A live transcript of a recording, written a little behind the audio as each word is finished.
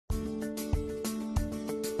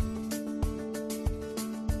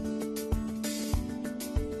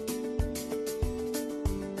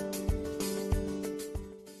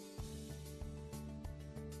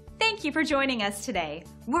Thank you for joining us today.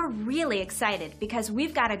 We're really excited because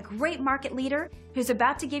we've got a great market leader who's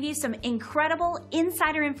about to give you some incredible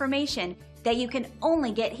insider information that you can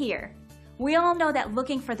only get here. We all know that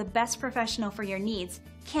looking for the best professional for your needs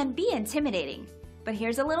can be intimidating, but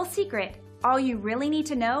here's a little secret. All you really need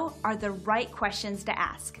to know are the right questions to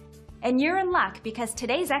ask. And you're in luck because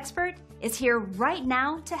today's expert is here right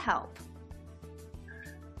now to help.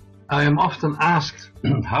 I am often asked,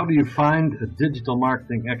 how do you find a digital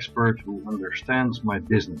marketing expert who understands my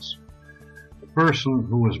business? A person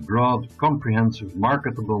who has broad, comprehensive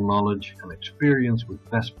marketable knowledge and experience with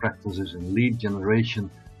best practices in lead generation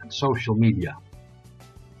and social media.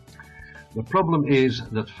 The problem is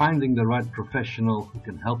that finding the right professional who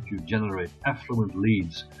can help you generate affluent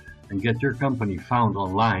leads and get your company found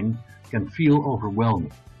online can feel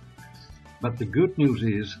overwhelming. But the good news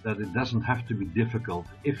is that it doesn't have to be difficult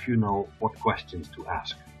if you know what questions to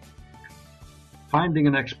ask. Finding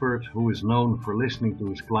an expert who is known for listening to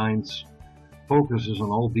his clients, focuses on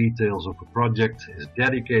all details of a project, is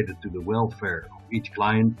dedicated to the welfare of each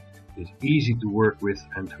client, is easy to work with,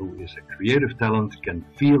 and who is a creative talent can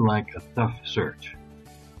feel like a tough search.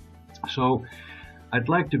 So, I'd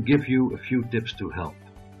like to give you a few tips to help.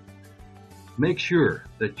 Make sure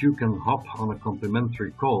that you can hop on a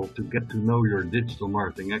complimentary call to get to know your digital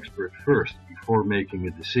marketing expert first before making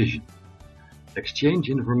a decision. Exchange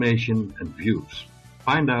information and views.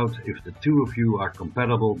 Find out if the two of you are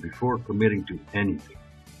compatible before committing to anything.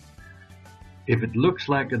 If it looks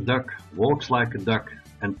like a duck, walks like a duck,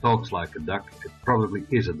 and talks like a duck, it probably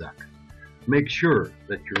is a duck. Make sure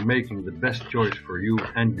that you're making the best choice for you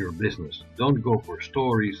and your business. Don't go for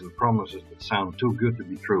stories and promises that sound too good to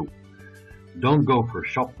be true. Don't go for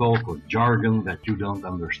shop talk or jargon that you don't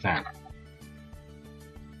understand.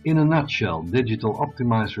 In a nutshell, Digital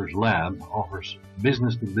Optimizers Lab offers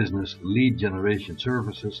business-to-business lead generation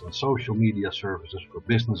services and social media services for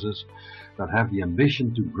businesses that have the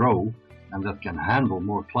ambition to grow and that can handle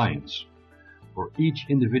more clients. For each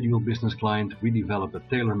individual business client, we develop a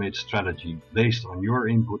tailor-made strategy based on your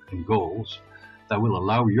input and goals that will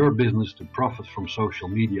allow your business to profit from social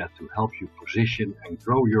media to help you position and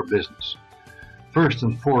grow your business. First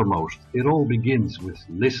and foremost, it all begins with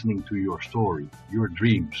listening to your story, your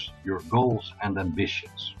dreams, your goals and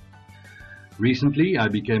ambitions. Recently, I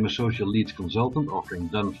became a social leads consultant offering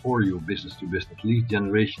done-for-you business-to-business lead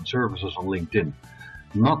generation services on LinkedIn.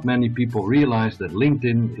 Not many people realize that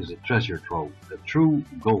LinkedIn is a treasure trove, a true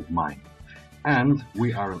gold mine. And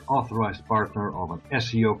we are an authorized partner of an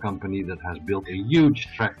SEO company that has built a huge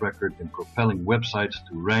track record in propelling websites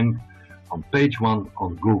to rank on page 1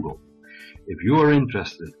 on Google. If you are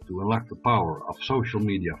interested to unlock the power of social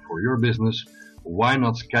media for your business, why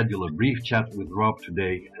not schedule a brief chat with Rob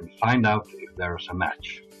today and find out if there's a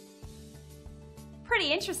match?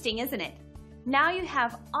 Pretty interesting, isn't it? Now you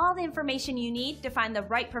have all the information you need to find the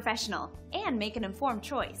right professional and make an informed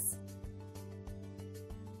choice.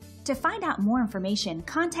 To find out more information,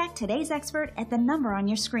 contact today's expert at the number on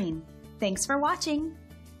your screen. Thanks for watching.